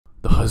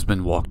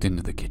husband walked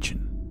into the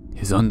kitchen,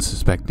 his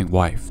unsuspecting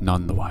wife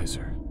none the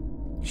wiser.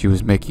 She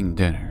was making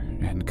dinner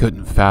and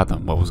couldn't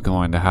fathom what was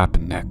going to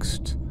happen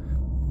next.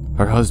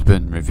 Her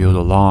husband revealed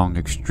a long,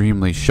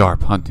 extremely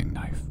sharp hunting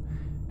knife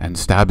and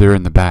stabbed her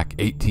in the back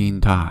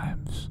 18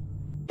 times.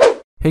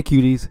 Hey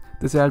cuties,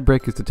 this ad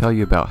break is to tell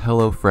you about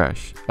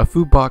HelloFresh, a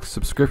food box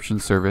subscription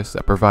service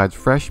that provides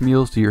fresh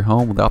meals to your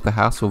home without the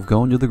hassle of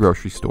going to the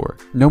grocery store.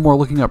 No more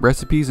looking up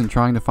recipes and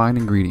trying to find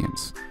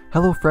ingredients.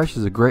 HelloFresh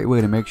is a great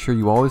way to make sure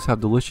you always have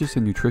delicious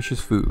and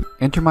nutritious food.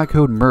 Enter my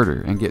code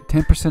MURDER and get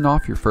 10%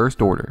 off your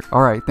first order.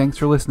 Alright, thanks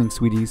for listening,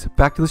 sweeties.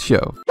 Back to the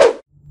show.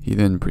 He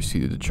then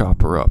proceeded to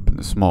chop her up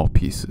into small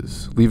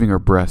pieces, leaving her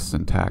breasts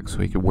intact so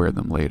he could wear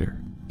them later.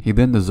 He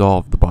then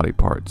dissolved the body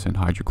parts in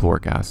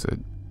hydrochloric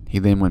acid. He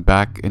then went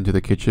back into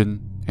the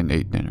kitchen and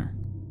ate dinner.